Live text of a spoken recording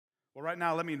Well, right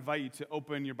now, let me invite you to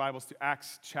open your Bibles to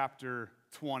Acts chapter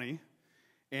 20.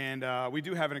 And we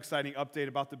do have an exciting update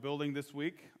about the building this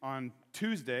week. On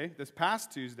Tuesday, this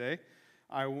past Tuesday,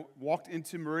 I walked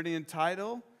into Meridian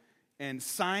Title and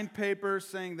signed papers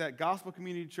saying that Gospel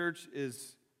Community Church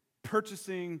is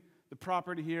purchasing the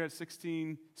property here at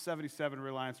 1677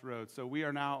 Reliance Road. So we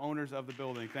are now owners of the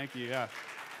building. Thank you. Yeah,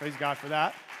 praise God for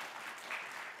that.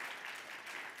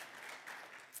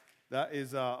 That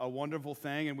is a wonderful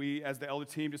thing, and we, as the elder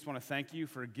team, just want to thank you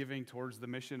for giving towards the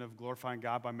mission of glorifying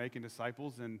God by making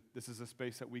disciples, and this is a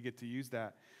space that we get to use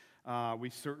that. We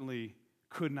certainly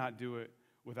could not do it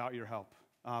without your help.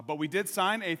 But we did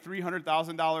sign a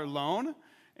 $300,000 loan,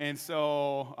 and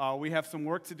so we have some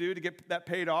work to do to get that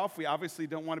paid off. We obviously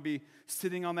don't want to be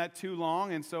sitting on that too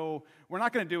long, and so we're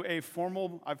not going to do a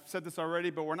formal, I've said this already,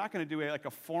 but we're not going to do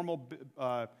a formal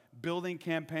building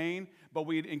campaign, but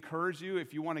we'd encourage you,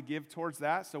 if you want to give towards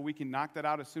that so we can knock that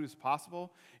out as soon as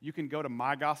possible, you can go to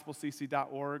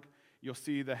mygospelcc.org. You'll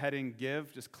see the heading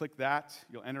Give. Just click that.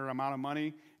 You'll enter an amount of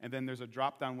money, and then there's a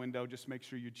drop-down window. Just make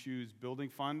sure you choose Building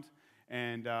Fund,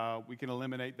 and we can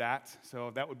eliminate that.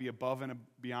 So that would be above and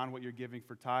beyond what you're giving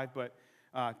for tithe. But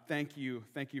thank you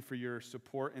for your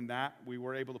support in that. We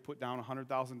were able to put down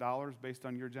 $100,000 based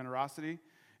on your generosity,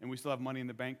 and we still have money in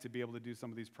the bank to be able to do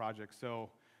some of these projects. So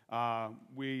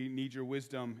we need your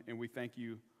wisdom, and we thank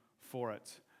you for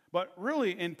it. But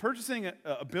really, in purchasing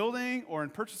a building or in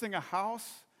purchasing a house,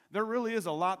 there really is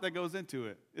a lot that goes into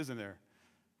it, isn't there?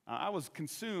 I was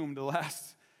consumed the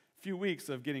last few weeks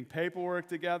of getting paperwork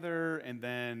together and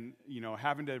then,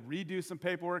 having to redo some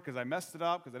paperwork because I messed it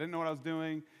up because I didn't know what I was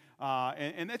doing.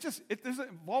 And it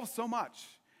involves so much.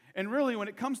 And really, when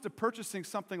it comes to purchasing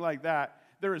something like that,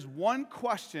 there is one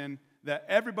question that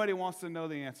everybody wants to know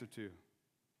the answer to,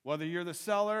 whether you're the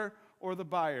seller or the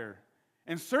buyer.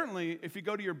 And certainly, if you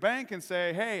go to your bank and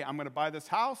say, hey, I'm going to buy this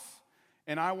house,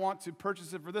 and I want to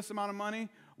purchase it for this amount of money,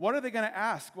 what are they going to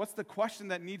ask? What's the question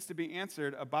that needs to be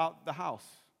answered about the house?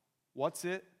 What's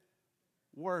it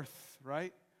worth,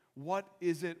 right? What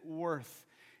is it worth?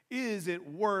 Is it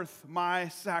worth my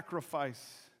sacrifice?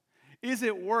 Is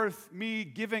it worth me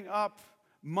giving up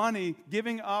money,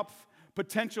 giving up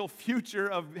potential future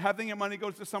of having your money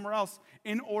go to somewhere else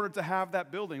in order to have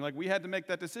that building? Like, we had to make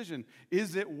that decision.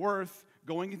 Is it worth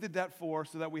going into debt for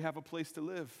so that we have a place to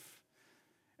live?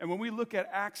 And when we look at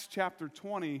Acts chapter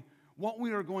 20, what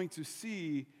we are going to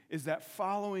see is that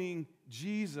following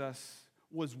Jesus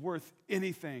was worth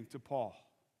anything to Paul.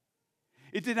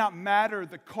 It did not matter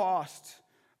the cost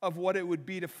of what it would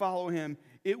be to follow him.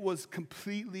 It was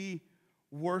completely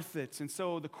worth it. And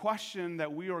so the question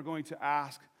that we are going to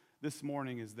ask this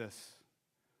morning is this: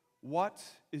 what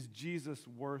is Jesus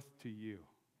worth to you?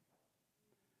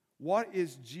 What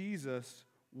is Jesus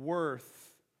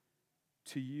worth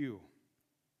to you?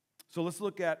 So let's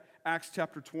look at Acts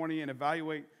chapter 20 and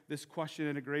evaluate this question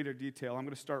in a greater detail. I'm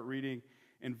going to start reading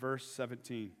in verse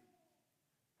 17.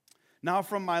 Now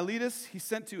from Miletus he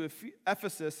sent to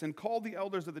Ephesus and called the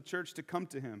elders of the church to come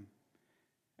to him.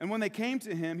 And when they came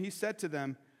to him, he said to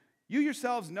them, "You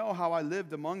yourselves know how I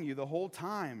lived among you the whole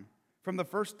time, from the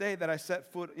first day that I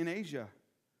set foot in Asia,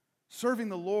 serving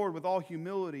the Lord with all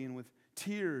humility and with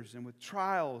tears and with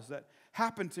trials that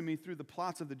happened to me through the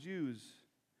plots of the Jews.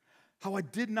 How I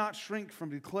did not shrink from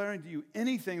declaring to you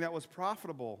anything that was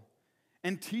profitable,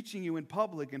 and teaching you in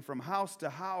public and from house to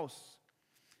house,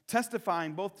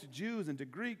 testifying both to Jews and to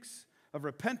Greeks of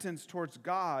repentance towards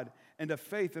God and of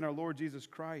faith in our Lord Jesus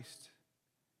Christ.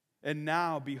 And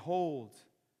now, behold,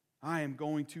 I am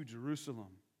going to Jerusalem,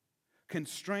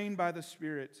 constrained by the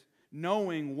Spirit,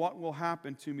 knowing what will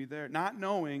happen to me there, not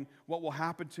knowing what will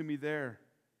happen to me there,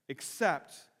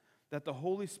 except that the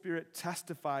Holy Spirit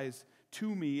testifies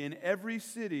to me in every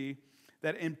city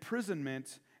that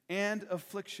imprisonment and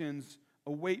afflictions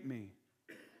await me.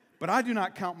 But I do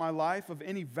not count my life of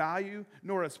any value,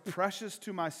 nor as precious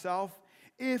to myself,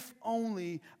 if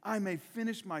only I may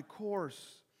finish my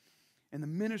course and the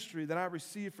ministry that I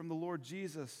received from the Lord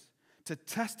Jesus, to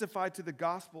testify to the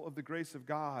gospel of the grace of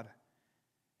God.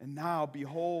 And now,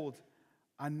 behold,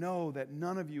 I know that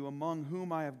none of you among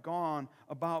whom I have gone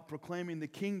about proclaiming the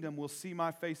kingdom will see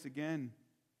my face again.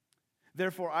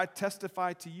 Therefore, I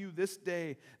testify to you this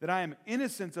day that I am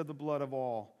innocent of the blood of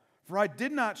all. For I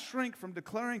did not shrink from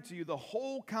declaring to you the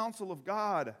whole counsel of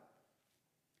God.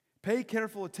 Pay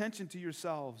careful attention to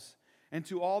yourselves and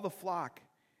to all the flock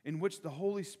in which the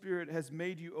Holy Spirit has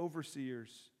made you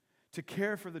overseers, to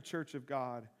care for the church of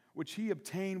God, which he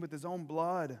obtained with his own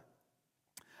blood.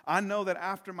 I know that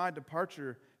after my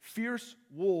departure, fierce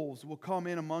wolves will come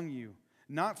in among you,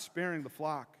 not sparing the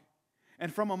flock.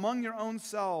 And from among your own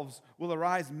selves will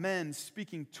arise men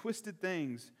speaking twisted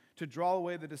things to draw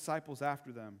away the disciples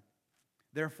after them.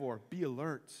 Therefore, be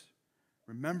alert,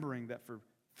 remembering that for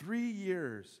 3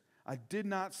 years I did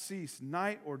not cease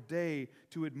night or day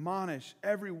to admonish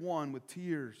everyone with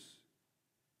tears.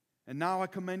 And now I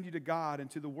commend you to God and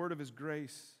to the word of his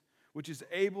grace, which is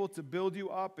able to build you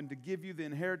up and to give you the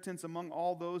inheritance among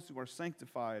all those who are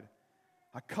sanctified.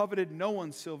 I coveted no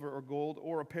one's silver or gold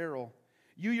or apparel.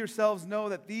 You yourselves know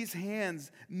that these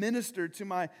hands ministered to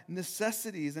my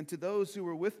necessities and to those who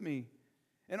were with me.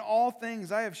 In all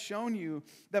things I have shown you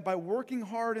that by working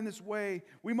hard in this way,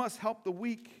 we must help the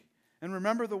weak. And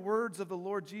remember the words of the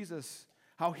Lord Jesus,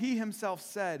 how he himself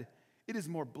said, it is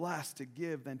more blessed to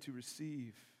give than to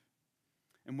receive.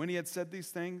 And when he had said these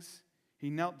things, he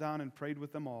knelt down and prayed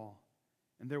with them all.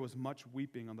 And there was much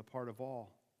weeping on the part of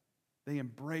all. They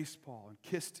embraced Paul and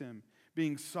kissed him,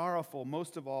 being sorrowful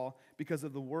most of all because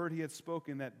of the word he had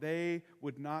spoken, that they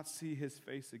would not see his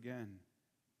face again.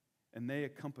 And they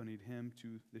accompanied him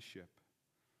to the ship.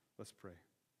 Let's pray.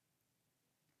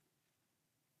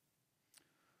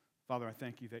 Father, I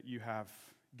thank you that you have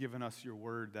given us your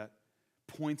word that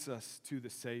points us to the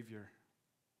Savior.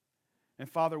 And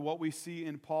Father, what we see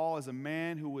in Paul is a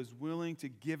man who was willing to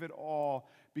give it all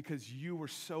because you were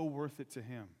so worth it to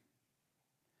him.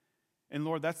 And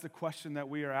Lord, that's the question that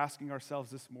we are asking ourselves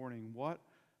this morning. What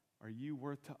are you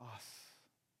worth to us?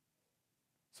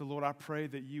 So Lord, I pray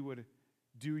that you would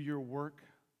do your work.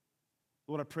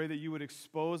 Lord, I pray that you would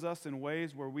expose us in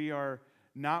ways where we are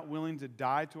not willing to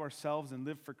die to ourselves and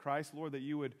live for Christ. Lord, that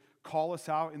you would call us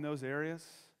out in those areas.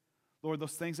 Lord,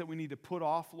 those things that we need to put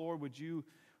off, Lord, would you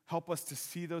help us to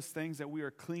see those things that we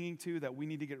are clinging to, that we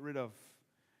need to get rid of.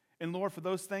 And Lord, for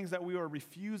those things that we are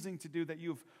refusing to do, that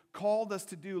you've called us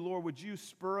to do, Lord, would you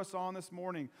spur us on this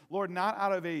morning? Lord, not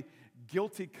out of a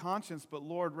guilty conscience, but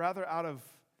Lord, rather out of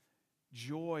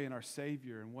joy in our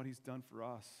Savior and what he's done for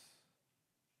us.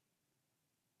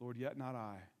 Lord, yet not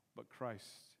I, but Christ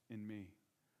in me.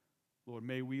 Lord,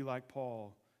 may we, like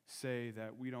Paul, say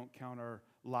that we don't count our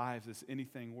lives as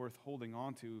anything worth holding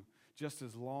on to, just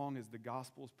as long as the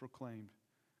gospel is proclaimed.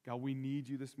 God, we need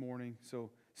you this morning,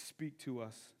 so speak to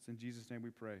us. It's in Jesus' name we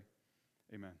pray.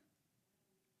 Amen.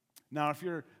 Now, if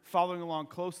you're following along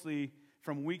closely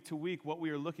from week to week, what we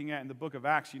are looking at in the book of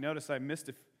Acts, you notice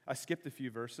I skipped a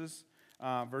few verses,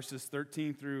 verses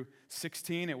 13 through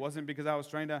 16. It wasn't because I was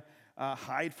trying to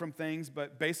hide from things,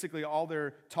 but basically all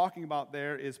they're talking about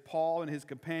there is Paul and his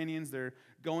companions. They're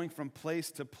going from place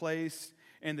to place,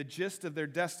 and the gist of their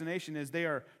destination is they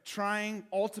are trying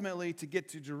ultimately to get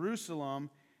to Jerusalem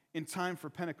in time for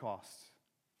Pentecost.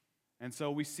 And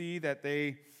so we see that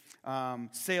they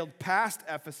sailed past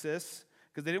Ephesus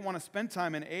because they didn't want to spend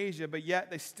time in Asia, but yet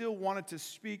they still wanted to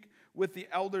speak with the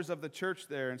elders of the church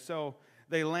there. And so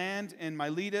they land in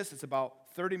Miletus. It's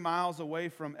about 30 miles away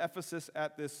from Ephesus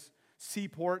at this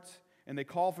seaport, and they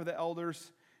call for the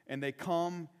elders, and they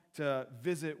come to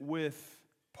visit with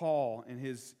Paul and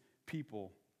his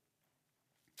people.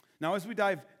 Now, as we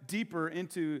dive deeper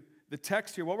into the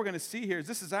text here, what we're going to see here is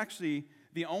this is actually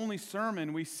the only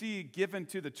sermon we see given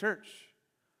to the church.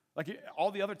 Like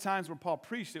all the other times where Paul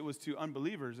preached, it was to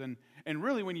unbelievers. And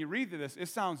really, when you read this, it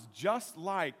sounds just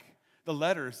like the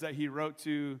letters that he wrote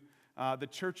to the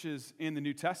churches in the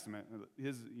New Testament.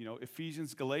 His,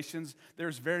 Ephesians, Galatians,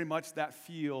 there's very much that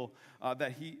feel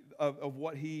of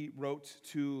what he wrote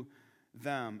to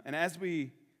them. And as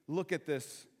we look at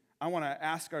this, I want to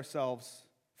ask ourselves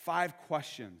 5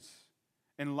 questions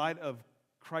in light of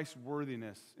Christ's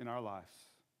worthiness in our lives.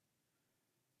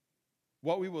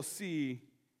 What we will see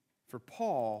for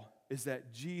Paul is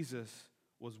that Jesus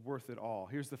was worth it all.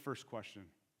 Here's the first question.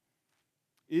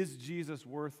 Is Jesus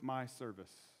worth my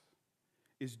service?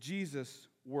 Is Jesus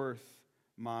worth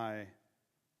my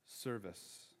service?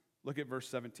 Look at verse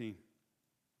 17.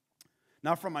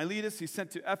 Now from Miletus he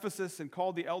sent to Ephesus and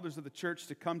called the elders of the church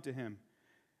to come to him.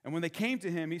 And when they came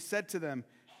to him, he said to them,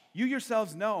 you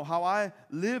yourselves know how I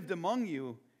lived among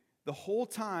you the whole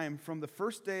time from the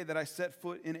first day that I set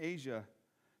foot in Asia,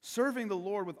 serving the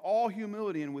Lord with all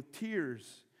humility and with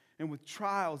tears and with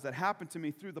trials that happened to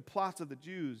me through the plots of the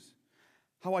Jews,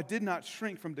 how I did not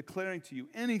shrink from declaring to you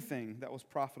anything that was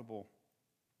profitable,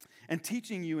 and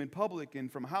teaching you in public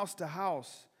and from house to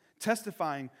house,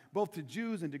 testifying both to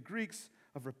Jews and to Greeks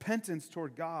of repentance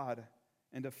toward God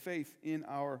and of faith in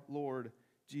our Lord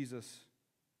Jesus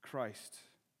Christ.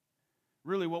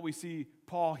 Really what we see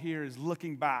Paul here is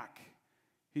looking back.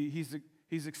 He's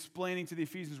explaining to the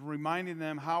Ephesians, reminding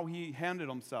them how he handled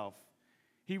himself.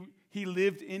 He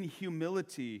lived in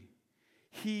humility.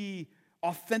 He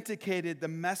authenticated the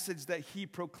message that he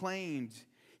proclaimed.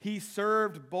 He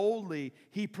served boldly.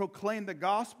 He proclaimed the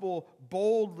gospel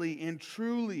boldly and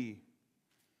truly.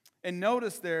 And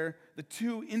notice there the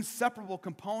two inseparable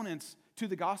components to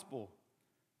the gospel: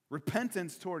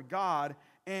 repentance toward God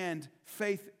and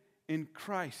faith in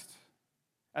Christ.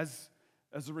 As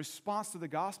a response to the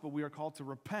gospel, we are called to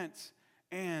repent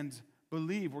and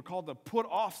believe. We're called to put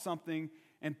off something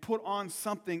and put on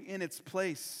something in its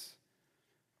place.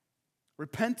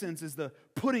 Repentance is the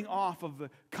putting off of the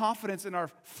confidence in our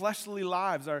fleshly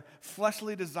lives, our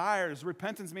fleshly desires.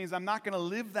 Repentance means I'm not going to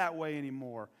live that way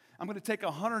anymore. I'm going to take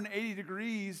 180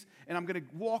 degrees and I'm going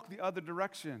to walk the other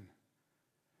direction.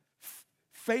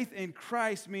 Faith in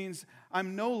Christ means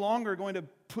I'm no longer going to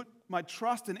put my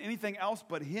trust in anything else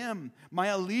but Him. My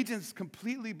allegiance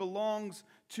completely belongs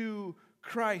to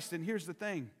Christ. And here's the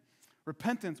thing: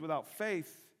 repentance without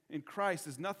faith in Christ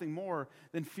is nothing more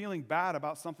than feeling bad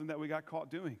about something that we got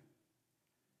caught doing.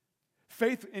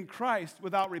 Faith in Christ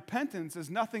without repentance is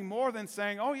nothing more than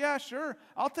saying, oh yeah, sure,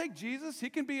 I'll take Jesus. He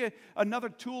can be another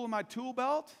tool in my tool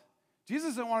belt. Jesus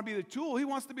doesn't want to be the tool. He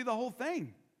wants to be the whole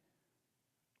thing.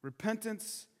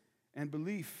 Repentance and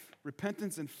belief,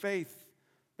 repentance and faith,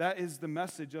 that is the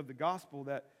message of the gospel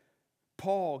that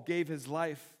Paul gave his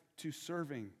life to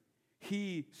serving.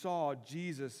 He saw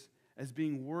Jesus as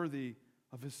being worthy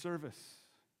of his service.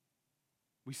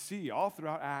 We see all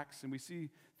throughout Acts and we see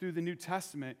through the New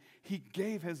Testament, he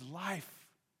gave his life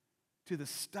to the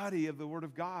study of the Word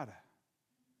of God.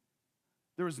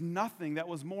 There was nothing that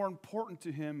was more important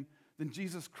to him than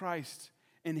Jesus Christ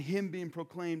and him being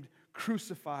proclaimed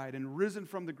crucified and risen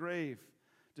from the grave,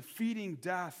 defeating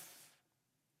death.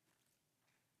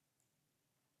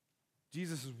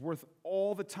 Jesus is worth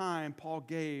all the time Paul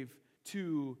gave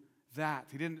to that.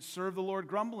 He didn't serve the Lord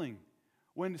grumbling.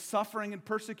 When suffering and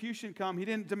persecution come, he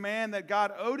didn't demand that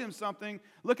God owed him something.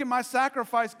 Look at my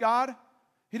sacrifice, God.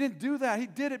 He didn't do that. He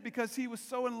did it because he was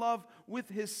so in love with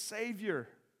his Savior.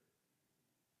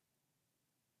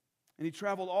 And he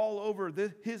traveled all over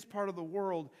his part of the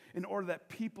world in order that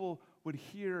people would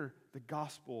hear the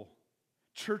gospel.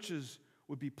 Churches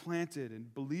would be planted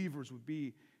and believers would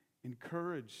be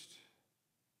encouraged.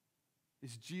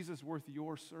 Is Jesus worth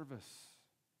your service?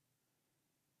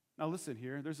 Now listen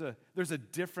here, there's a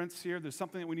difference here. There's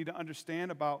something that we need to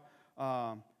understand about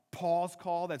Paul's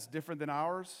call that's different than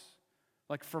ours.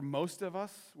 Like for most of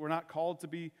us, we're not called to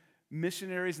be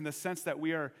missionaries in the sense that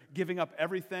we are giving up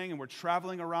everything and we're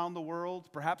traveling around the world.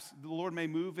 Perhaps the Lord may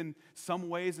move in some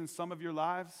ways in some of your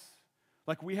lives.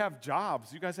 Like we have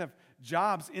jobs. You guys have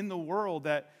jobs in the world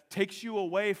that takes you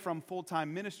away from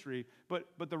full-time ministry. But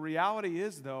the reality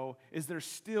is, though, is there's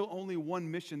still only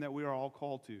one mission that we are all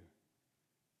called to.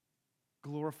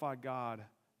 Glorify God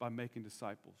by making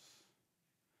disciples.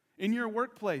 In your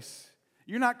workplace,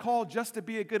 you're not called just to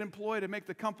be a good employee to make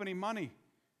the company money.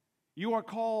 You are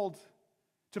called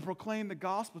to proclaim the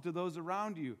gospel to those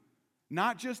around you.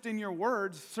 Not just in your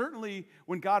words, certainly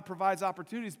when God provides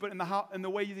opportunities, but in the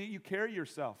way that you carry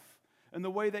yourself, in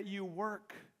the way that you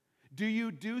work. Do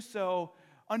you do so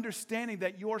understanding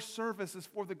that your service is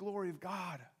for the glory of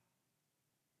God?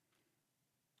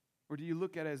 Or do you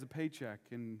look at it as a paycheck,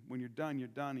 and when you're done, you're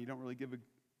done, and you don't really give a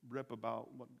rip about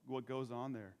what goes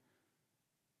on there?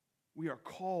 We are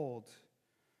called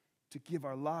to give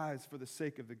our lives for the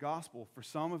sake of the gospel. For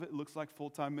some of it looks like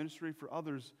full-time ministry. For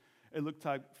others, it looks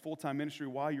like full-time ministry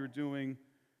while you're doing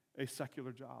a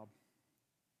secular job.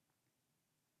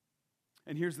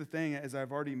 And here's the thing, as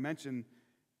I've already mentioned,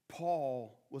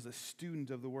 Paul was a student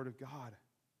of the Word of God.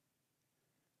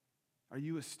 Are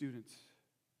you a student?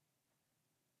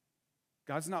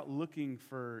 God's not looking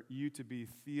for you to be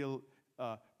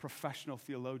professional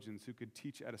theologians who could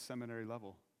teach at a seminary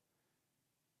level.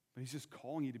 But He's just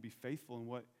calling you to be faithful in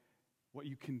what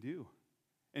you can do.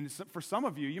 And for some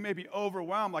of you, you may be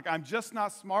overwhelmed, like, I'm just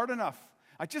not smart enough.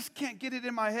 I just can't get it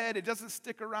in my head. It doesn't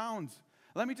stick around.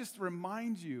 Let me just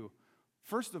remind you,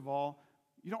 first of all,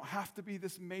 you don't have to be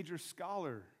this major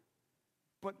scholar.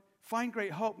 But find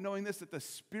great hope knowing this, that the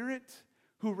Spirit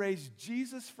who raised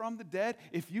Jesus from the dead,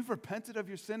 if you've repented of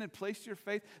your sin and placed your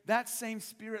faith, that same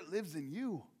Spirit lives in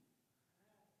you.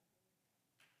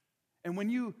 And when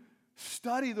you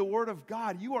study the Word of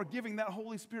God, you are giving that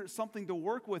Holy Spirit something to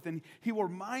work with, and He will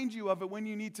remind you of it when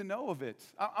you need to know of it.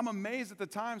 I'm amazed at the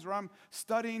times where I'm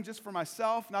studying just for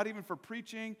myself, not even for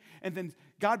preaching, and then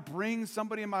God brings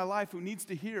somebody in my life who needs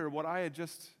to hear what I had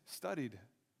just studied.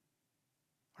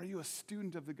 Are you a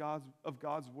student of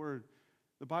God's Word?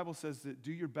 The Bible says that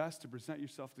do your best to present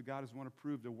yourself to God as one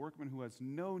approved, a workman who has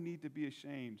no need to be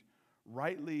ashamed,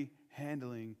 rightly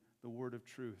handling the word of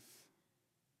truth.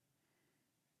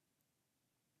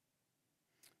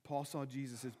 Paul saw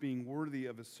Jesus as being worthy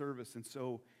of his service, and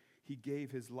so he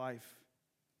gave his life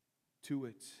to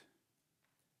it.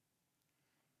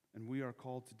 And we are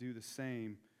called to do the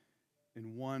same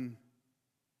in one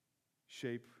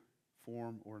shape,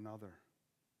 form, or another.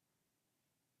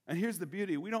 And here's the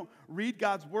beauty. We don't read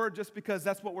God's word just because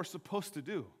that's what we're supposed to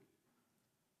do.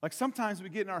 Like sometimes we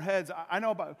get in our heads, I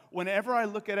know about, whenever I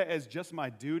look at it as just my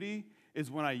duty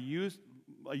is when I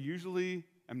usually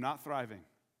am not thriving.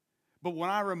 But when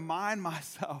I remind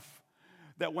myself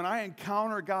that when I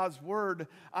encounter God's word,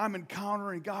 I'm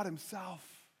encountering God himself.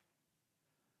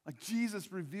 Like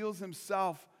Jesus reveals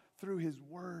himself through his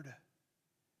word.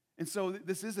 And so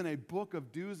this isn't a book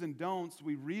of do's and don'ts.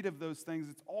 We read of those things.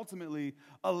 It's ultimately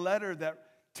a letter that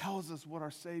tells us what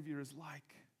our Savior is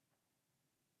like.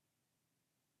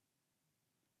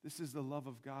 This is the love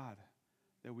of God,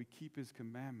 that we keep his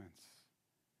commandments.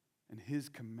 And his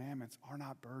commandments are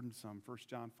not burdensome. 1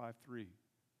 John 5:3.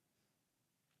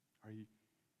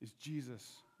 Is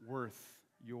Jesus worth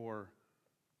your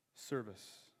service?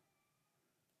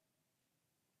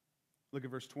 Look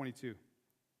at verse 22.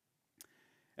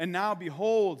 And now,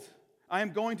 behold, I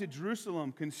am going to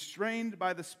Jerusalem, constrained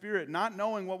by the Spirit, not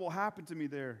knowing what will happen to me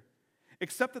there,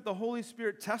 except that the Holy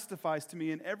Spirit testifies to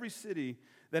me in every city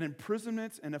that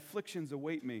imprisonments and afflictions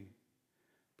await me.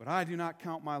 But I do not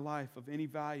count my life of any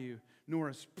value, nor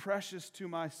as precious to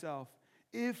myself,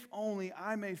 if only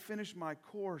I may finish my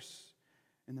course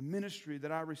in the ministry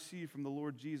that I received from the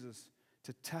Lord Jesus,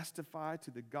 to testify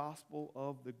to the gospel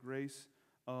of the grace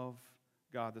of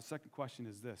God. The second question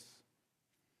is this: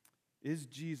 is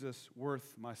Jesus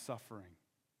worth my suffering?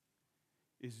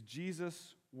 Is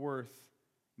Jesus worth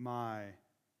my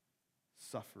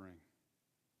suffering?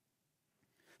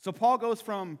 So Paul goes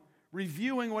from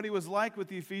reviewing what he was like with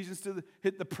the Ephesians to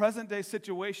the present day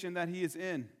situation that he is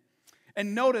in.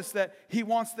 And notice that he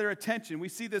wants their attention. We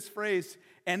see this phrase,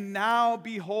 and now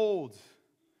behold.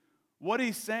 What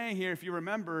he's saying here, if you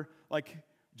remember, like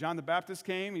John the Baptist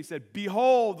came, he said,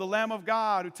 behold, the Lamb of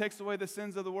God who takes away the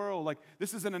sins of the world. Like,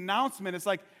 this is an announcement. It's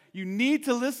like, you need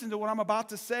to listen to what I'm about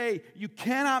to say. You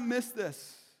cannot miss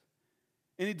this.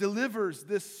 And he delivers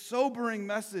this sobering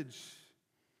message.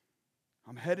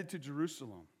 I'm headed to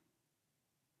Jerusalem.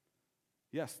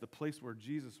 Yes, the place where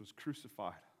Jesus was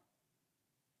crucified.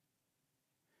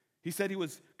 He said he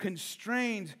was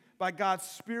constrained by God's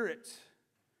Spirit.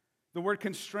 The word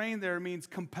constrained there means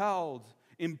compelled,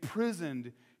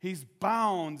 imprisoned. He's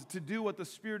bound to do what the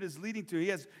Spirit is leading to.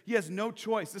 He has no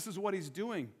choice. This is what he's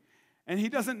doing. And he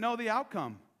doesn't know the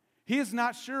outcome. He is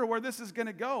not sure where this is going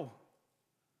to go.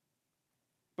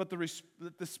 But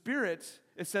the Spirit,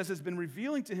 it says, has been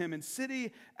revealing to him in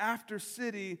city after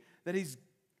city that he's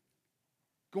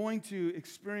going to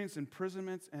experience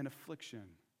imprisonments and affliction.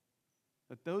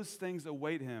 That those things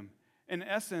await him. In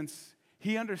essence,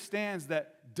 he understands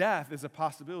that death is a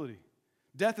possibility.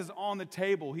 Death is on the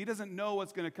table. He doesn't know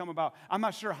what's going to come about. I'm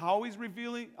not sure how he's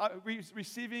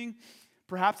receiving.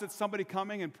 Perhaps it's somebody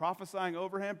coming and prophesying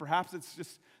over him. Perhaps it's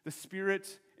just the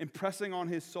Spirit impressing on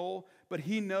his soul. But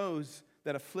he knows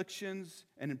that afflictions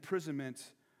and imprisonment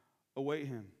await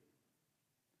him.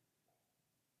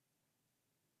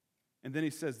 And then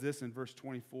he says this in verse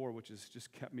 24, which has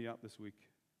just kept me up this week.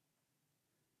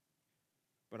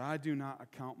 But I do not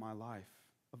account my life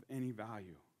of any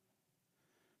value,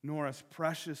 nor as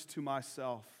precious to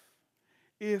myself,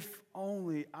 if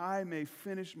only I may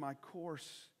finish my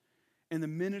course in the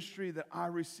ministry that I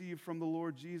received from the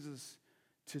Lord Jesus,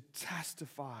 to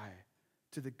testify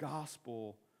to the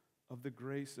gospel of the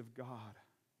grace of God.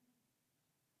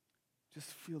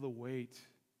 Just feel the weight.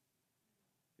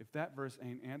 If that verse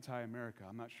ain't anti-America,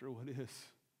 I'm not sure what is.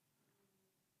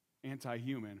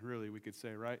 Anti-human, really, we could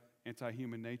say, right?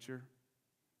 Anti-human nature.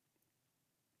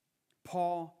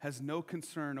 Paul has no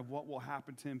concern of what will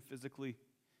happen to him physically.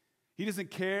 He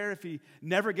doesn't care if he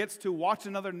never gets to watch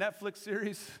another Netflix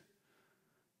series.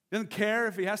 He doesn't care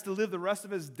if he has to live the rest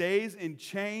of his days in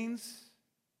chains.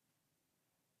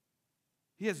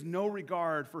 He has no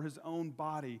regard for his own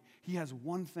body. He has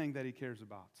one thing that he cares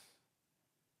about: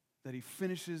 that he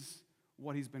finishes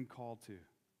what he's been called to.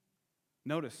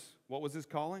 Notice, what was his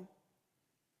calling?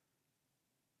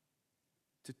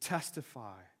 To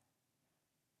testify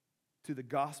to the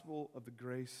gospel of the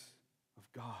grace of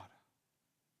God.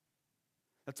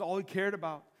 That's all he cared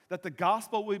about, that the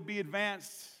gospel would be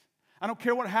advanced. I don't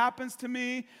care what happens to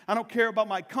me. I don't care about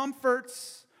my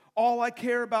comforts. All I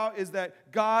care about is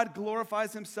that God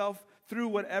glorifies himself through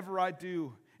whatever I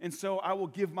do. And so I will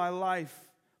give my life,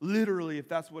 literally, if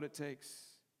that's what it takes.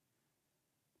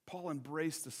 Paul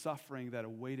embraced the suffering that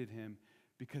awaited him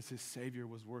because his Savior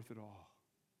was worth it all.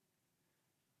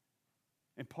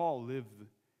 And Paul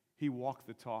he walked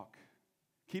the talk.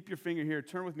 Keep your finger here.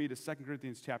 Turn with me to 2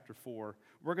 Corinthians chapter 4.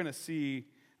 We're going to see,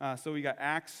 so we got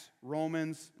Acts,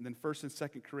 Romans, and then 1st and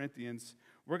 2nd Corinthians.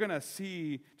 We're going to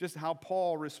see just how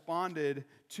Paul responded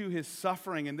to his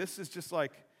suffering. And this is just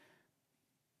like,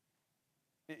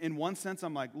 in one sense,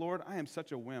 I'm like, Lord, I am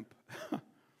such a wimp.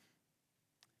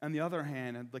 On the other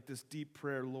hand, I'd like this deep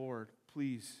prayer, Lord,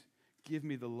 please give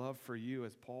me the love for you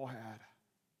as Paul had.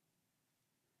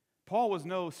 Paul was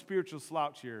no spiritual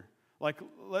slouch here. Like,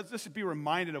 let's just be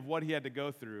reminded of what he had to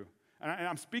go through. And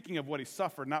I'm speaking of what he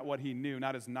suffered, not what he knew,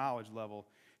 not his knowledge level.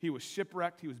 He was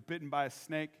shipwrecked. He was bitten by a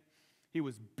snake. He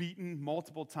was beaten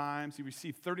multiple times. He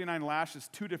received 39 lashes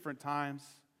 2 different times.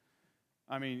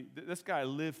 I mean, this guy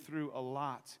lived through a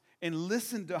lot. And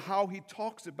listen to how he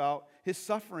talks about his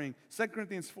suffering. 2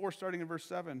 Corinthians 4, starting in verse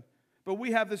 7. But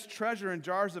we have this treasure in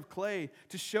jars of clay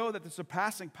to show that the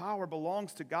surpassing power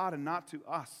belongs to God and not to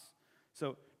us.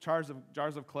 So jars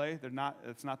of clay,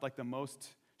 it's not like the most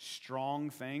strong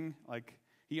thing. Like,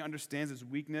 he understands his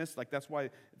weakness. Like, that's why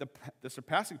the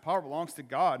surpassing power belongs to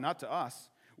God, not to us.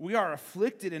 We are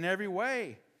afflicted in every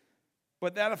way,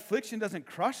 but that affliction doesn't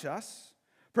crush us.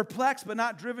 Perplexed, but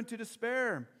not driven to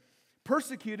despair.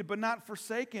 Persecuted, but not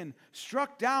forsaken.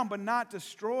 Struck down, but not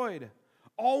destroyed.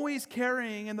 Always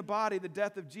carrying in the body the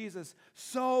death of Jesus,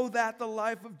 so that the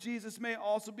life of Jesus may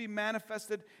also be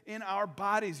manifested in our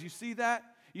bodies. You see that?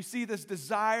 You see this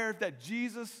desire that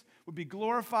Jesus would be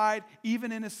glorified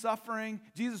even in his suffering.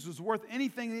 Jesus was worth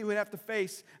anything that he would have to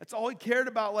face. That's all he cared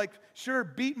about. Like, sure,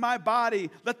 beat my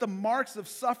body. Let the marks of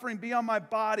suffering be on my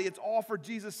body. It's all for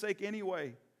Jesus' sake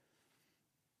anyway.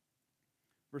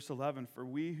 Verse 11, for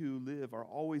we who live are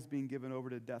always being given over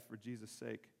to death for Jesus'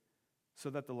 sake, so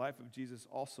that the life of Jesus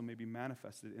also may be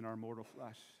manifested in our mortal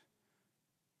flesh.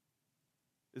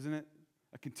 Isn't it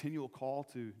a continual call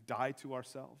to die to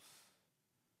ourselves?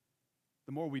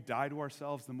 The more we die to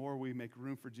ourselves, the more we make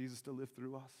room for Jesus to live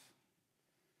through us.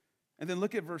 And then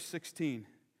look at verse 16.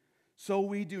 So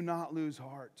we do not lose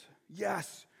heart.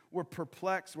 Yes, we're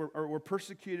perplexed, we're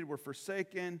persecuted, we're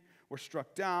forsaken, we're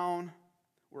struck down,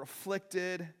 we're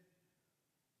afflicted.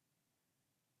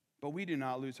 But we do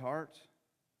not lose heart.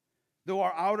 Though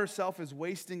our outer self is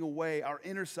wasting away, our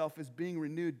inner self is being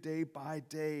renewed day by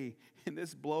day. And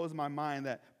this blows my mind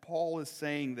that Paul is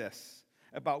saying this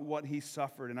about what he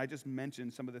suffered. And I just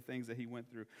mentioned some of the things that he went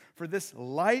through. For this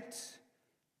light,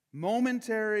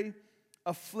 momentary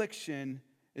affliction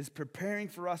is preparing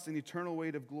for us an eternal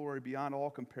weight of glory beyond all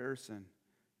comparison.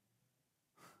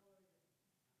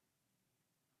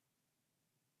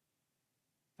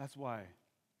 That's why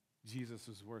Jesus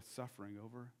was worth suffering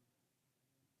over.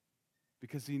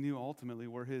 Because he knew ultimately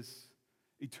where his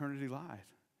eternity lied.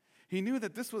 He knew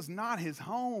that this was not his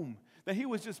home, that he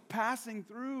was just passing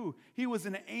through. He was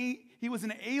an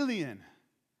alien,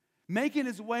 making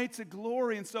his way to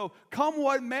glory. And so, come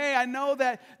what may, I know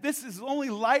that this is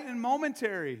only light and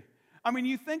momentary. I mean,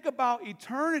 you think about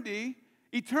eternity.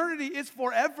 Eternity is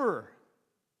forever.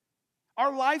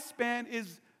 Our lifespan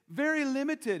is very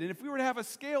limited. And if we were to have a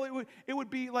scale, it would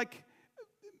be like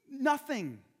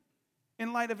nothing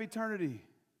in light of eternity.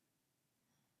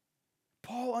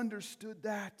 Paul understood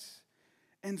that.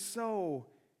 And so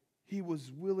he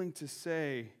was willing to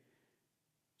say,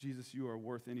 Jesus, you are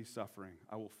worth any suffering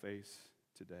I will face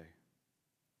today.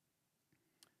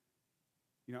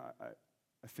 You know,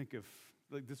 I think of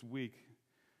like this week,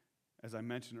 as I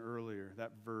mentioned earlier,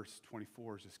 that verse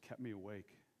 24 has just kept me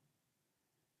awake.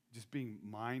 Just being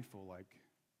mindful, like,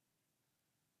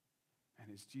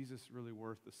 man, is Jesus really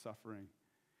worth the suffering?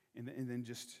 And then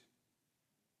just,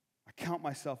 I count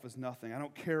myself as nothing. I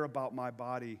don't care about my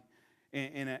body.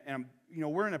 And I'm,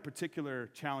 we're in a particular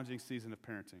challenging season of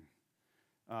parenting.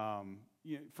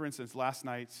 For instance, last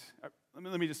night,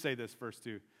 let me just say this first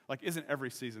too. Like, isn't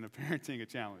every season of parenting a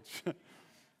challenge?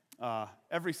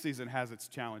 Every season has its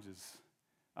challenges.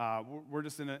 We're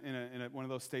just in one of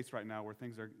those states right now where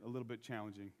things are a little bit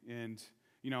challenging. And,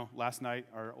 last night,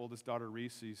 our oldest daughter,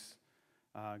 Reese, she's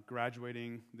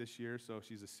graduating this year, so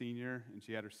she's a senior, and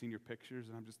she had her senior pictures,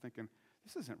 and I'm just thinking,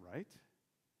 this isn't right.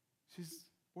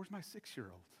 Where's my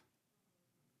 6-year-old?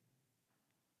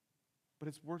 But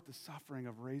it's worth the suffering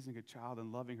of raising a child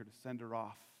and loving her to send her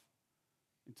off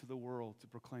into the world to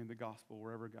proclaim the gospel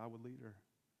wherever God would lead her.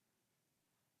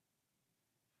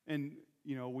 And,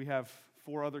 we have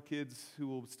 4 other kids who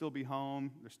will still be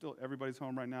home. Everybody's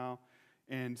home right now.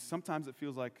 And sometimes it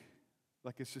feels like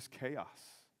it's just chaos.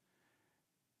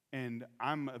 And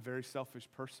I'm a very selfish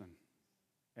person.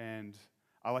 And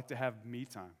I like to have me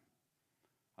time.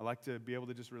 I like to be able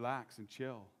to just relax and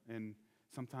chill. And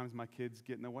sometimes my kids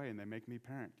get in the way and they make me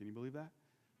parent. Can you believe that?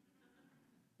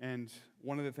 And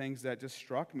one of the things that just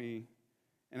struck me,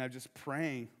 and I'm just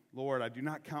praying, Lord, I do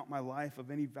not count my life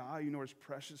of any value nor as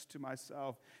precious to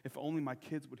myself. If only my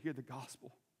kids would hear the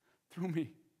gospel through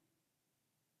me.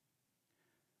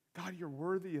 God, you're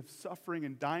worthy of suffering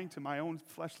and dying to my own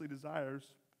fleshly desires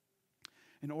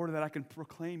in order that I can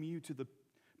proclaim you to the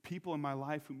people in my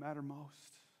life who matter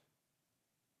most.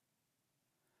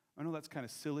 I know that's kind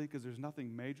of silly because there's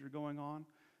nothing major going on,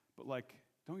 but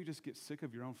don't you just get sick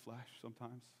of your own flesh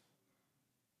sometimes?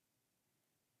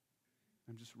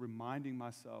 I'm just reminding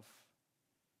myself,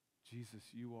 Jesus,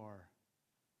 you are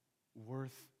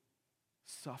worth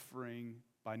suffering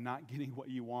by not getting what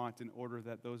you want in order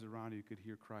that those around you could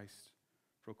hear Christ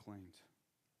proclaimed.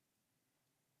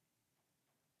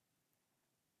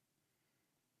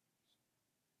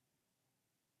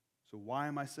 So why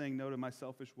am I saying no to my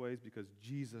selfish ways? Because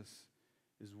Jesus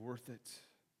is worth it.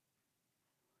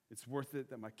 It's worth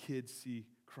it that my kids see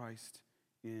Christ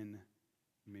in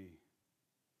me.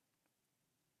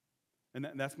 And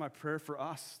that's my prayer for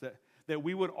us, that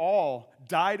we would all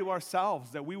die to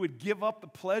ourselves, that we would give up the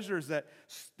pleasures that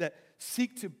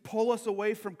seek to pull us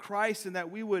away from Christ, and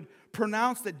that we would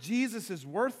pronounce that Jesus is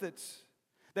worth it,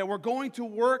 that we're going to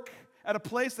work at a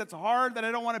place that's hard, that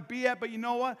I don't want to be at, but you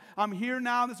know what? I'm here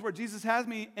now, this is where Jesus has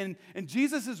me, and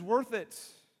Jesus is worth it.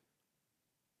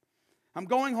 I'm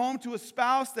going home to a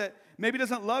spouse that maybe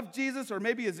doesn't love Jesus or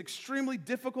maybe is extremely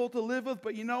difficult to live with,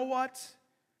 but you know what?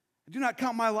 I do not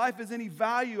count my life as any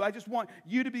value. I just want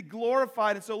you to be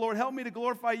glorified. And so, Lord, help me to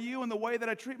glorify you in the way that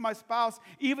I treat my spouse,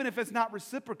 even if it's not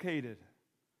reciprocated.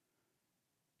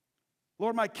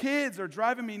 Lord, my kids are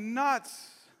driving me nuts.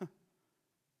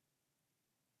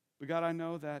 But God, I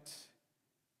know that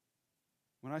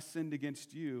when I sinned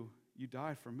against you, you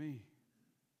died for me.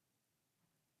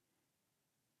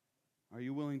 Are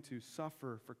you willing to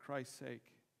suffer for Christ's sake?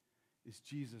 Is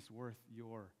Jesus worth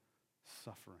your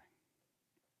suffering?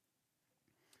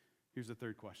 Here's the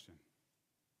third question.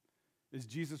 Is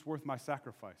Jesus worth my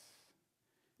sacrifice?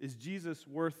 Is Jesus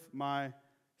worth my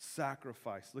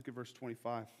sacrifice? Look at verse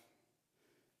 25.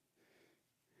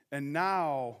 And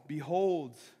now,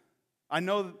 behold, I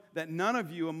know that none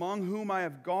of you among whom I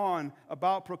have gone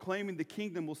about proclaiming the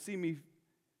kingdom will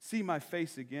see my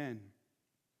face again.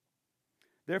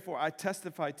 Therefore, I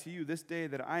testify to you this day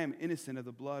that I am innocent of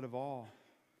the blood of all.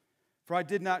 For I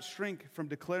did not shrink from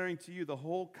declaring to you the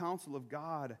whole counsel of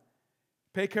God.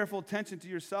 Pay careful attention to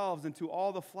yourselves and to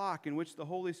all the flock in which the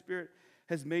Holy Spirit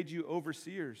has made you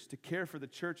overseers to care for the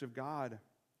church of God,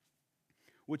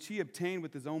 which he obtained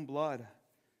with his own blood.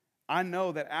 I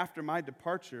know that after my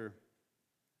departure,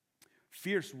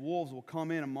 fierce wolves will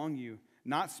come in among you,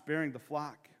 not sparing the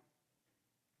flock.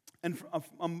 And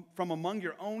from among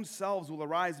your own selves will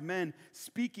arise men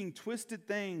speaking twisted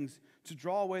things to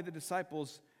draw away the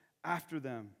disciples after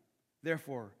them.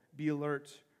 Therefore, be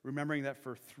alert, remembering that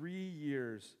for 3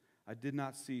 years I did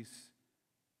not cease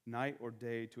night or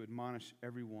day to admonish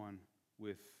everyone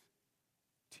with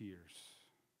tears.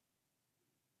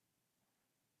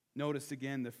 Notice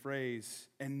again the phrase,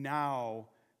 and now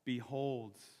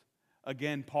behold.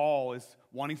 Again, Paul is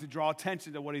wanting to draw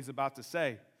attention to what he's about to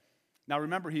say. Now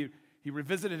remember, he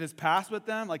revisited his past with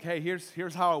them, like, hey,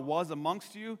 here's how it was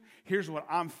amongst you. Here's what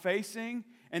I'm facing.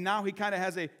 And now he kind of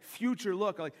has a future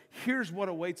look, like, here's what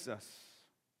awaits us.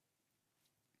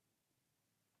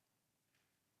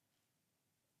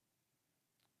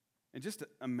 And just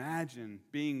imagine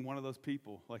being one of those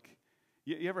people. Like,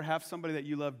 you ever have somebody that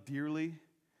you love dearly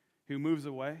who moves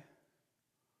away?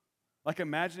 Like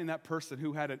imagining that person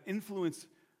who had an influence,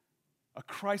 a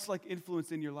Christ-like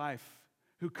influence in your life,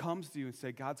 who comes to you and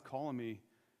say, God's calling me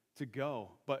to go.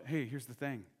 But hey, here's the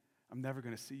thing. I'm never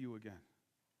going to see you again.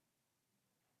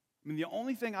 I mean, the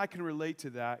only thing I can relate to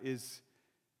that is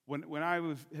when I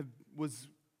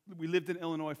we lived in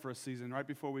Illinois for a season, right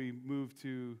before we moved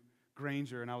to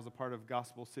Granger, and I was a part of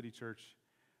Gospel City Church.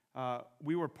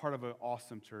 We were part of an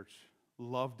awesome church.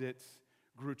 Loved it.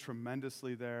 Grew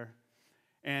tremendously there.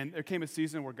 And there came a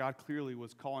season where God clearly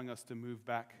was calling us to move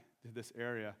back to this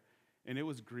area. And it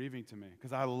was grieving to me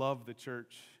because I loved the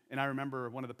church. And I remember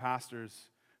one of the pastors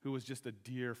who was just a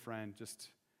dear friend, just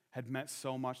had meant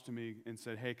so much to me and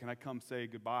said, hey, can I come say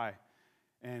goodbye?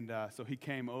 And so he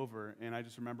came over, and I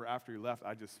just remember after he left,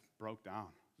 I just broke down,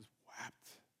 just wept.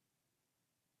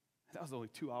 That was only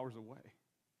 2 hours away.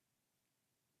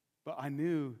 But I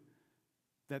knew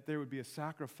that there would be a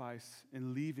sacrifice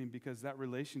in leaving because that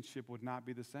relationship would not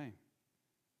be the same.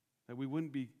 That we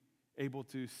wouldn't be able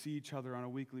to see each other on a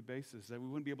weekly basis, that we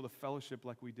wouldn't be able to fellowship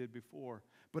like we did before.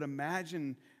 But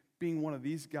imagine being one of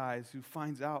these guys who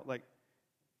finds out, like,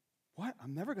 what?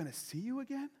 I'm never going to see you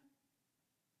again?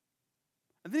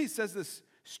 And then he says this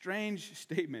strange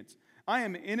statement, I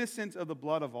am innocent of the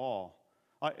blood of all.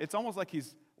 It's almost like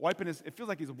it feels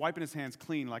like he's wiping his hands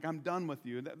clean, like I'm done with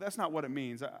you. That's not what it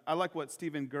means. I like what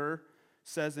Stephen Gurr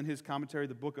says in his commentary,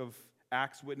 the book of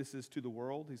Acts Witnesses to the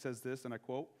World. He says this, and I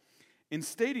quote, in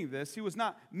stating this, he was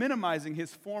not minimizing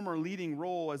his former leading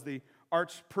role as the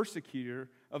arch persecutor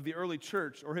of the early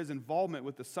church or his involvement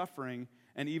with the suffering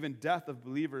and even death of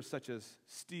believers such as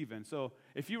Stephen. So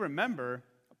if you remember,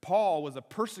 Paul was a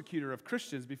persecutor of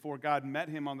Christians before God met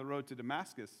him on the road to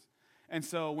Damascus. And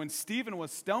so when Stephen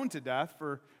was stoned to death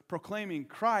for proclaiming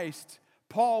Christ,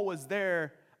 Paul was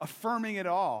there affirming it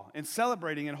all and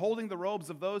celebrating and holding the robes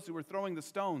of those who were throwing the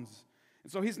stones.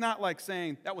 And so he's not like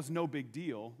saying that was no big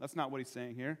deal. That's not what he's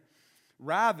saying here.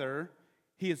 Rather,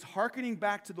 he is hearkening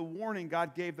back to the warning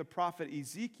God gave the prophet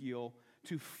Ezekiel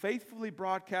to faithfully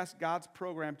broadcast God's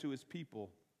program to his people.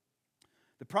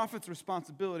 The prophet's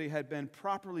responsibility had been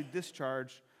properly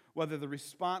discharged, whether the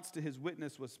response to his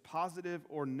witness was positive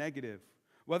or negative,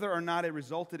 whether or not it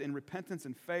resulted in repentance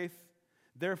and faith.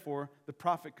 Therefore, the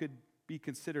prophet could be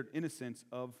considered innocent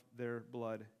of their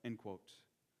blood, end quote.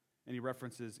 And he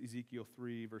references Ezekiel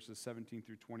 3, verses 17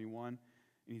 through 21,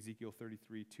 and Ezekiel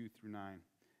 33, 2 through 9.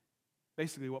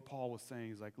 Basically, what Paul was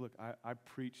saying is like, look, I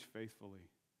preached faithfully.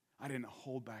 I didn't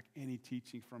hold back any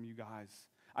teaching from you guys.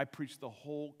 I preached the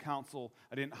whole counsel.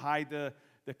 I didn't hide the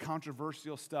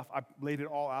controversial stuff. I laid it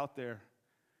all out there.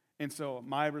 And so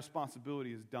my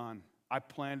responsibility is done. I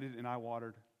planted and I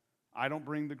watered. I don't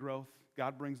bring the growth.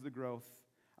 God brings the growth.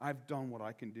 I've done what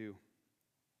I can do.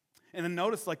 And then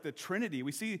notice like the Trinity.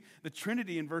 We see the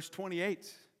Trinity in verse 28.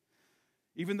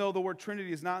 Even though the word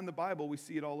Trinity is not in the Bible, we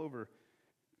see it all over.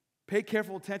 Pay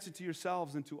careful attention to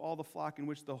yourselves and to all the flock in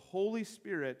which the Holy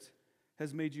Spirit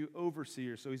has made you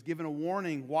overseers. So he's given a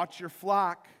warning. Watch your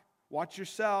flock. Watch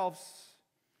yourselves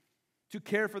to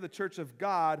care for the church of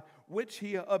God, which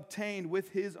he obtained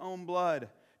with his own blood.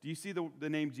 Do you see the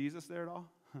name Jesus there at all?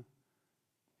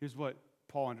 Here's what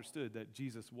Paul understood, that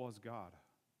Jesus was God.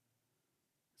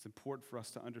 It's important for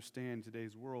us to understand in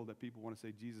today's world that people want to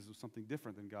say Jesus was something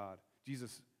different than God.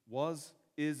 Jesus was,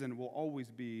 is, and will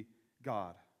always be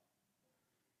God.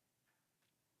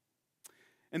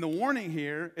 And the warning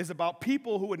here is about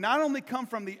people who would not only come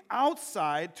from the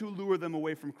outside to lure them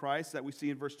away from Christ, that we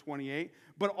see in verse 28,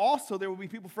 but also there will be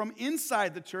people from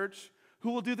inside the church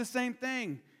who will do the same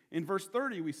thing. In verse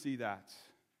 30, we see that.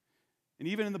 And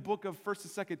even in the book of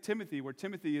 1st and 2nd Timothy, where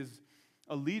Timothy is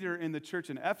a leader in the church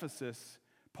in Ephesus,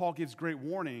 Paul gives great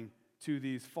warning to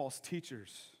these false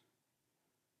teachers.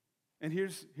 And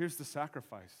here's the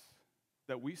sacrifice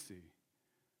that we see.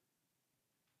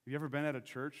 Have you ever been at a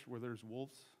church where there's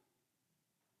wolves?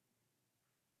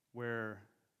 Where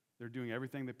they're doing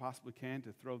everything they possibly can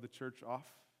to throw the church off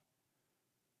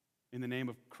in the name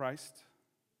of Christ?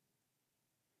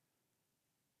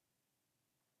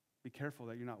 Be careful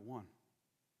that you're not one.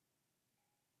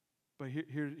 But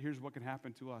here's what can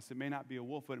happen to us. It may not be a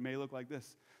wolf, but it may look like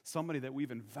this. Somebody that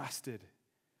we've invested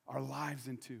our lives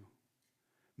into.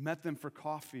 Met them for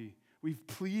coffee. We've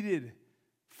pleaded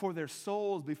for their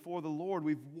souls before the Lord.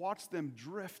 We've watched them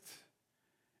drift.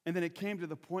 And then it came to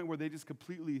the point where they just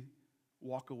completely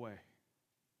walk away.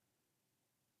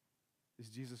 Is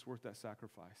Jesus worth that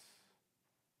sacrifice?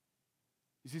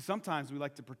 You see, sometimes we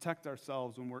like to protect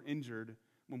ourselves when we're injured,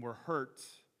 when we're hurt,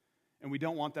 and we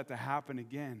don't want that to happen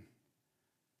again.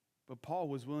 But Paul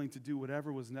was willing to do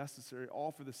whatever was necessary,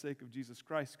 all for the sake of Jesus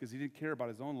Christ, because he didn't care about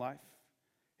his own life.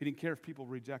 He didn't care if people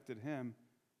rejected him.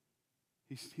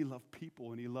 He loved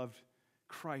people, and he loved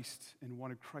Christ and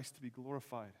wanted Christ to be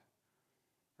glorified.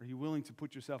 Are you willing to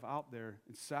put yourself out there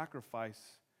and sacrifice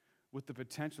with the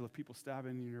potential of people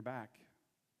stabbing in your back?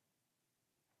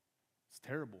 It's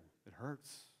terrible. It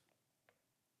hurts.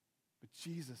 But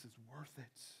Jesus is worth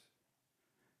it.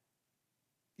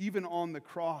 Even on the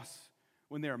cross,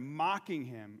 when they are mocking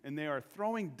him and they are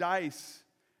throwing dice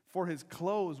for his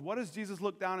clothes, what does Jesus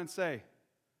look down and say?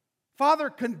 Father,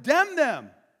 condemn them.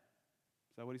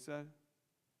 Is that what he said?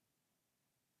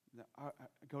 I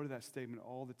go to that statement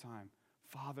all the time.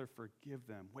 Father, forgive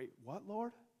them. Wait, what,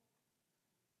 Lord?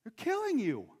 They're killing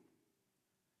you.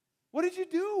 What did you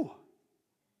do?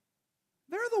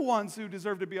 They're the ones who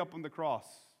deserve to be up on the cross.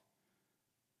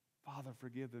 Father,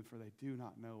 forgive them, for they do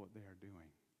not know what they are doing.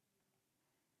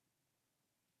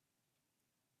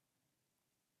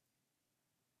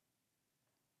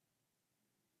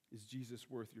 Is Jesus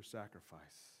worth your sacrifice?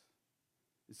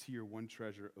 Is he your one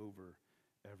treasure over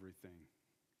everything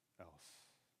else?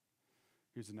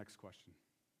 Here's the next question.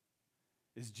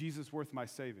 Is Jesus worth my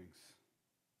savings?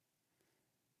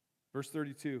 Verse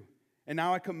 32, and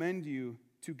now I commend you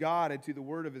to God and to the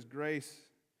word of his grace,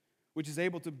 which is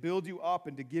able to build you up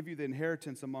and to give you the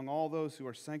inheritance among all those who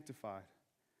are sanctified.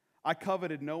 I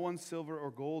coveted no one's silver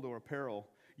or gold or apparel.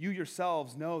 You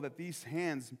yourselves know that these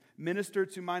hands minister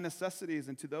to my necessities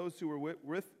and to those who were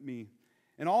with me.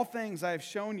 In all things I have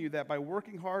shown you that by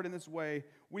working hard in this way,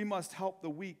 we must help the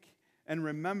weak and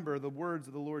remember the words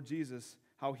of the Lord Jesus,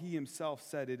 how he himself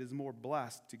said, it is more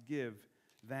blessed to give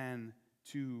than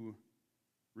to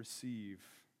receive.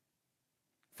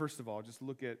 First of all, just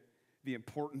look at the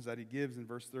importance that he gives in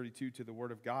verse 32 to the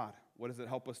Word of God. What does it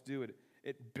help us do?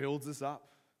 It builds us up.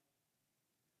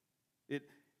 It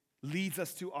leads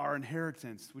us to our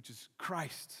inheritance, which is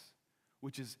Christ,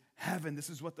 which is heaven. This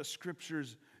is what the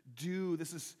Scriptures do.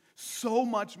 This is so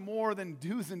much more than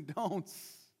do's and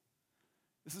don'ts.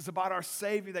 This is about our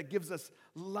Savior that gives us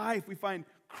life. We find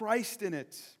Christ in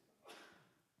it.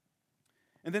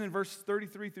 And then in verse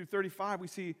 33 through 35, we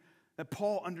see that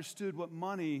Paul understood what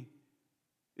money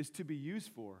is to be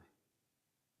used for.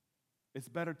 It's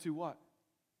better to what?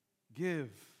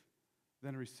 Give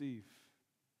than receive.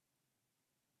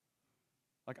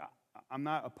 Like, I'm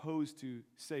not opposed to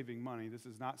saving money. This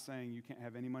is not saying you can't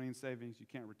have any money in savings, you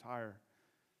can't retire.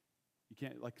 You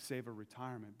can't, save a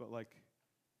retirement. But,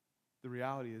 the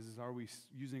reality is are we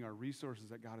using our resources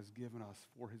that God has given us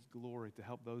for his glory to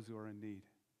help those who are in need?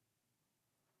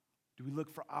 Do we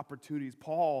look for opportunities?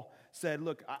 Paul said,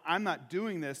 look, I'm not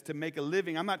doing this to make a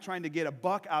living. I'm not trying to get a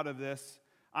buck out of this.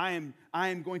 I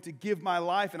am going to give my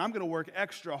life, and I'm going to work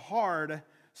extra hard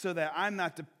so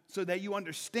that you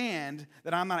understand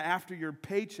that I'm not after your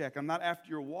paycheck. I'm not after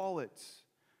your wallet.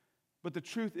 But the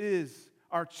truth is,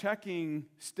 our checking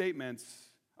statements,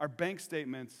 our bank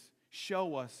statements,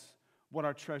 show us what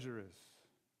our treasure is.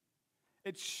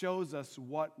 It shows us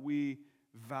what we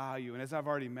value. And as I've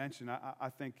already mentioned, I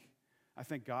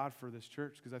thank God for this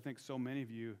church, because I think so many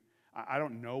of you, I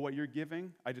don't know what you're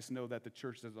giving. I just know that the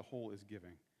church as a whole is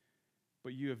giving.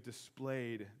 But you have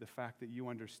displayed the fact that you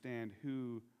understand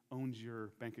who owns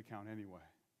your bank account anyway.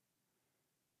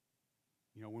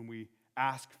 You know, when we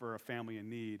asked for a family in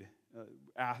need,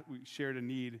 we shared a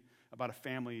need about a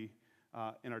family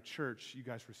in our church, you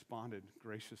guys responded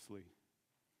graciously.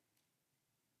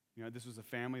 You know, this was a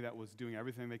family that was doing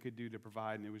everything they could do to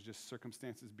provide, and it was just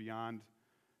circumstances beyond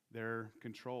their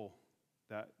control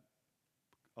that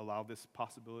allowed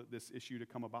this issue to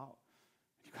come about.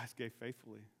 You guys gave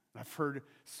faithfully. I've heard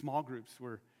small groups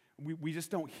where we just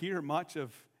don't hear much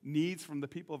of needs from the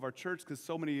people of our church because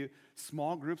so many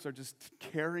small groups are just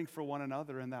caring for one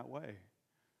another in that way.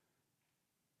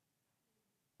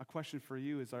 A question for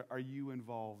you is, are you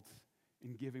involved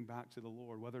in giving back to the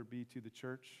Lord, whether it be to the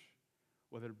church,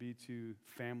 whether it be to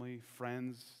family,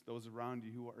 friends, those around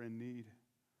you who are in need?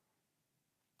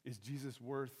 Is Jesus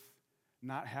worth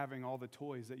not having all the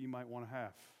toys that you might want to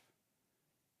have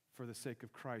for the sake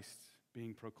of Christ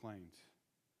being proclaimed?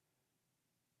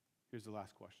 Here's the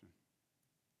last question.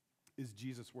 Is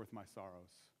Jesus worth my sorrows?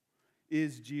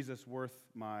 Is Jesus worth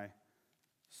my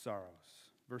sorrows?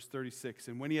 Verse 36,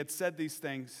 and when he had said these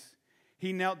things,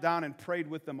 he knelt down and prayed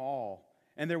with them all.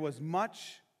 And there was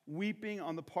much weeping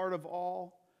on the part of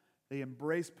all. They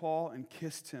embraced Paul and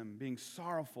kissed him, being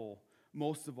sorrowful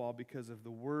most of all because of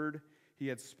the word he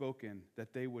had spoken,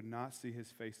 that they would not see his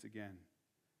face again.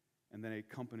 And then they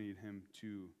accompanied him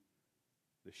to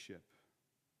the ship.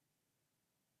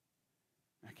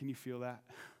 Now, can you feel that?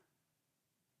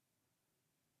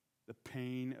 The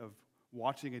pain of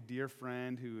watching a dear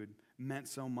friend who had meant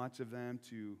so much of them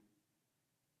to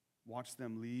watch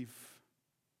them leave.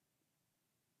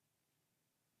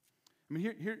 I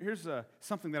mean, here's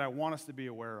something that I want us to be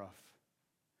aware of.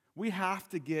 We have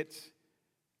to get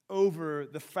over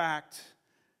the fact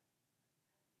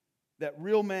that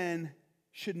real men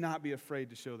should not be afraid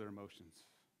to show their emotions.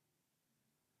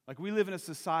 We live in a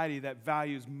society that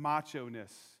values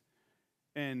macho-ness.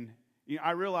 And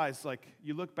I realize,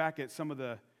 you look back at some of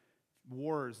the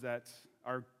wars that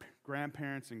our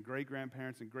grandparents and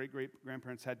great-grandparents and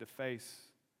great-great-grandparents had to face.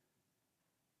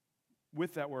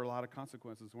 With that were a lot of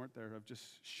consequences, weren't there, of just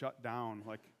shut down,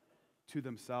 to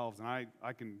themselves. And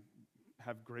I can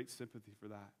have great sympathy for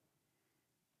that.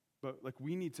 But,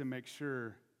 we need to make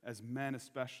sure, as men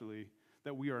especially,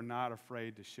 that we are not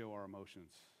afraid to show our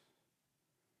emotions.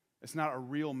 It's not a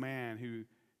real man who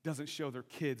doesn't show their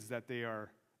kids that they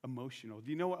are emotional. Do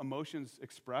you know what emotions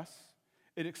express?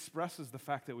 It expresses the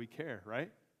fact that we care,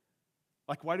 right?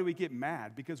 Why do we get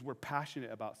mad? Because we're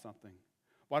passionate about something.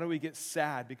 Why do we get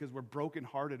sad? Because we're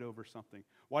brokenhearted over something.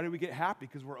 Why do we get happy?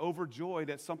 Because we're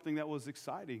overjoyed at something that was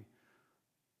exciting.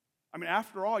 I mean,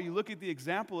 after all, you look at the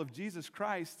example of Jesus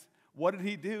Christ. What did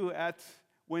he do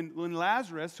when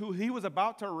Lazarus, who he was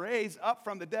about to raise up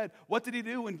from the dead, what did he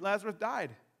do when Lazarus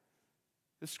died?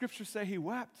 The scriptures say he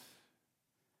wept.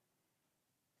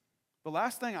 The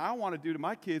last thing I want to do to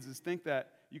my kids is think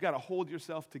that you got to hold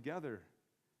yourself together.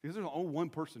 Because there's only one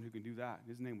person who can do that.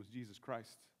 His name was Jesus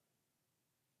Christ.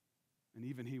 And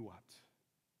even he wept.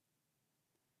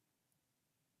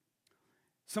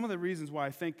 Some of the reasons why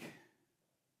I think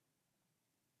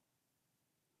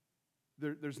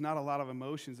there's not a lot of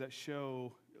emotions that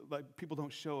show, like people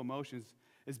don't show emotions,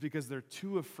 is because they're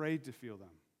too afraid to feel them.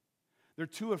 They're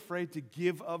too afraid to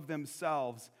give of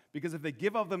themselves, because if they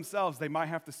give of themselves, they might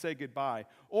have to say goodbye.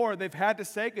 Or they've had to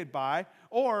say goodbye,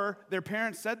 or their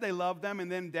parents said they loved them,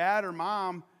 and then dad or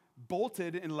mom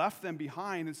bolted and left them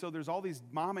behind. And so there's all these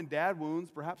mom and dad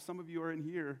wounds. Perhaps some of you are in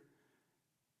here.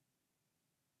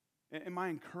 And my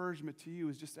encouragement to you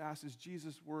is just to ask, is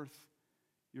Jesus worth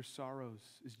your sorrows?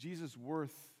 Is Jesus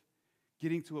worth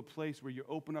getting to a place where you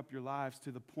open up your lives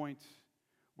to the point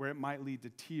where it might lead to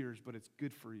tears, but it's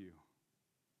good for you?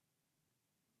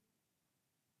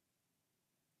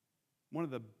 One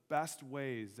of the best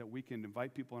ways that we can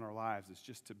invite people in our lives is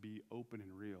just to be open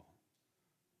and real.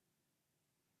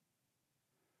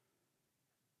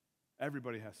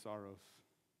 Everybody has sorrows.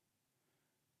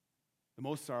 The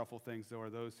most sorrowful things, though, are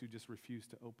those who just refuse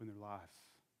to open their lives.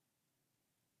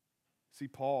 See,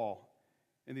 Paul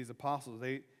and these apostles,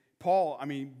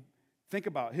 think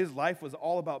about it. His life was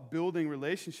all about building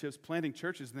relationships, planting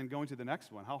churches, and then going to the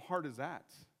next one. How hard is that?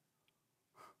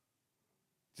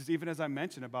 Just even as I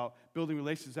mentioned about building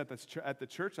relationships at the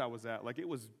church I was at, like it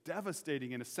was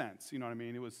devastating in a sense, you know what I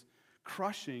mean? It was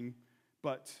crushing,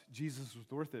 but Jesus was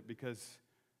worth it because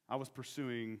I was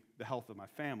pursuing the health of my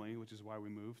family, which is why we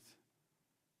moved.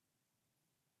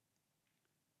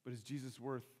 But is Jesus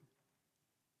worth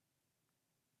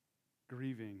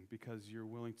grieving because you're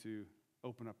willing to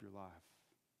open up your life?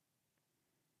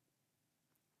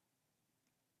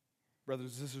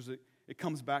 Brothers and sisters, it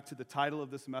comes back to the title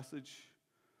of this message.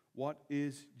 What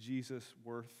is Jesus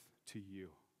worth to you?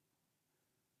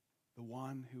 The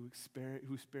one who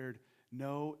spared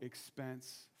no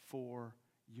expense for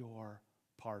your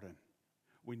pardon.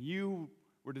 When you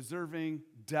were deserving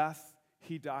death,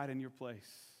 he died in your place.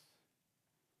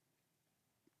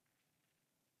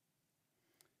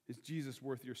 Is Jesus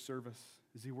worth your service?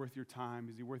 Is he worth your time?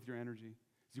 Is he worth your energy?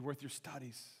 Is he worth your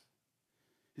studies?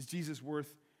 Is Jesus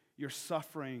worth your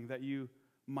suffering that you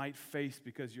might face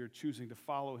because you're choosing to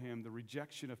follow him, the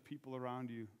rejection of people around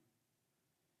you?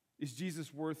 Is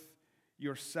Jesus worth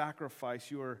your sacrifice,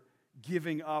 your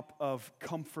giving up of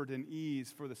comfort and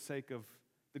ease for the sake of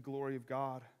the glory of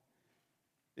God?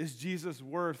 Is Jesus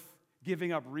worth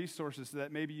giving up resources so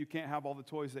that maybe you can't have all the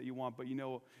toys that you want, but you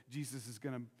know Jesus is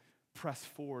going to press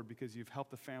forward because you've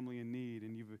helped a family in need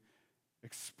and you've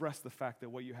expressed the fact that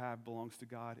what you have belongs to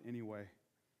God anyway?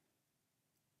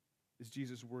 Is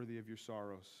Jesus worthy of your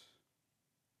sorrows?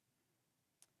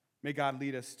 May God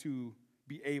lead us to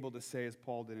be able to say, as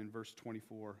Paul did in verse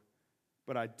 24,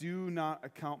 "But I do not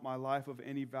account my life of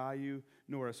any value,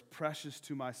 nor as precious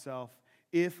to myself,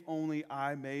 if only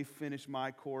I may finish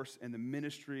my course in the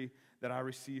ministry that I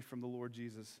received from the Lord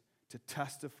Jesus, to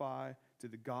testify to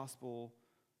the gospel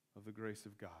of the grace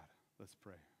of God." Let's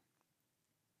pray.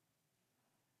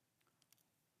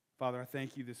 Father, I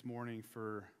thank you this morning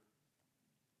for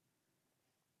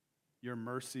your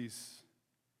mercies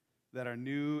that are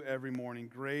new every morning.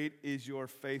 Great is your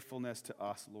faithfulness to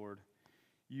us, Lord.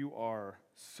 You are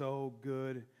so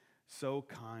good, so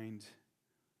kind.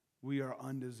 We are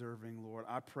undeserving, Lord.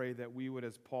 I pray that we would,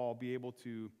 as Paul, be able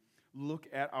to look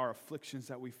at our afflictions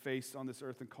that we face on this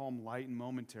earth and call them light and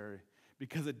momentary,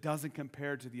 because it doesn't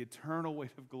compare to the eternal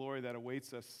weight of glory that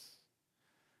awaits us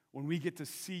when we get to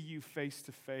see you face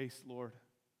to face, Lord.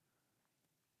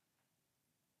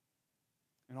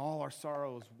 And all our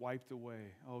sorrows wiped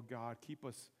away. Oh God, keep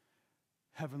us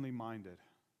heavenly minded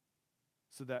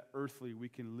so that earthly we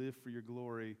can live for your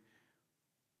glory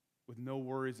with no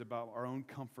worries about our own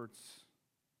comforts,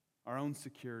 our own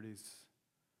securities.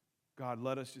 God,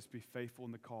 let us just be faithful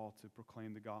in the call to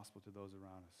proclaim the gospel to those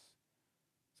around us.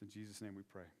 It's in Jesus' name we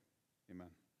pray.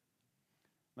 Amen.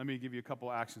 Let me give you a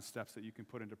couple action steps that you can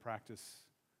put into practice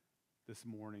this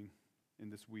morning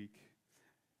and this week.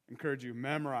 Encourage you,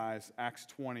 memorize Acts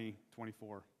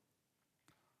 20:24.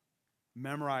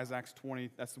 Memorize Acts 20.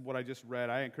 That's what I just read.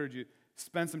 I encourage you,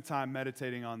 spend some time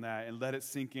meditating on that and let it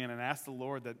sink in and ask the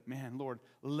Lord that, man, Lord,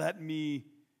 let me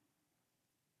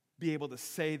be able to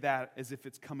say that as if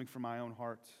it's coming from my own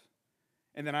heart.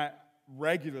 And then I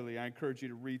encourage you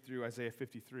to read through Isaiah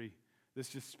 53. This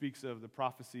just speaks of the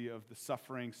prophecy of the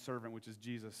suffering servant, which is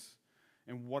Jesus,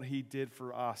 and what he did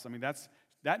for us. I mean, that's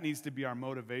that needs to be our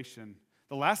motivation.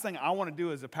 The last thing I want to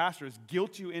do as a pastor is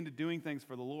guilt you into doing things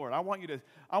for the Lord. I want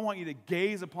you to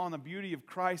gaze upon the beauty of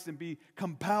Christ and be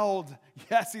compelled.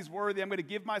 Yes, he's worthy. I'm going to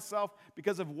give myself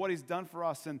because of what he's done for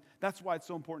us. And that's why it's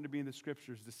so important to be in the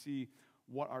scriptures to see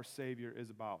what our Savior is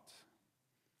about.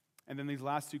 And then these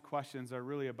last two questions are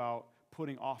really about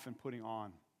putting off and putting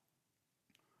on.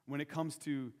 When it comes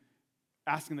to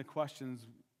asking the questions,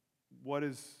 what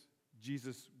is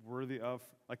Jesus worthy of?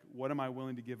 Like, what am I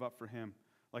willing to give up for him?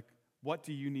 Like, what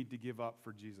do you need to give up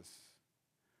for Jesus?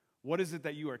 What is it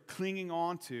that you are clinging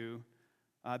on to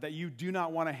that you do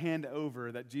not want to hand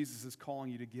over that Jesus is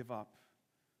calling you to give up?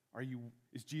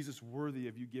 Is Jesus worthy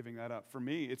of you giving that up? For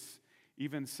me, it's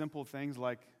even simple things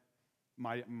like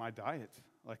my diet.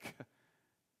 Like,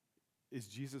 is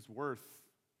Jesus worth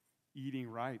eating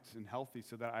right and healthy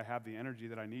so that I have the energy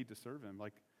that I need to serve him?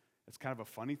 Like, it's kind of a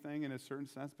funny thing in a certain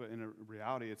sense, but in a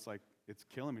reality, it's like, it's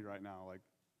killing me right now. Like,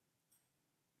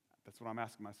 that's what I'm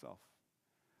asking myself.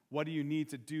 What do you need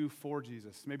to do for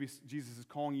Jesus? Maybe Jesus is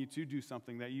calling you to do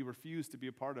something that you refuse to be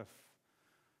a part of.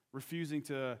 Refusing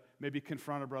to maybe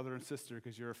confront a brother and sister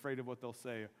because you're afraid of what they'll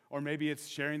say. Or maybe it's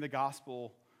sharing the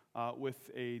gospel with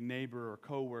a neighbor or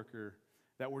coworker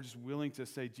that we're just willing to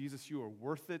say, Jesus, you are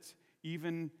worth it,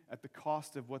 even at the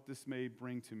cost of what this may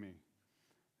bring to me.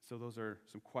 So those are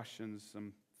some questions,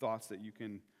 some thoughts that you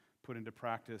can put into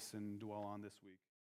practice and dwell on this week.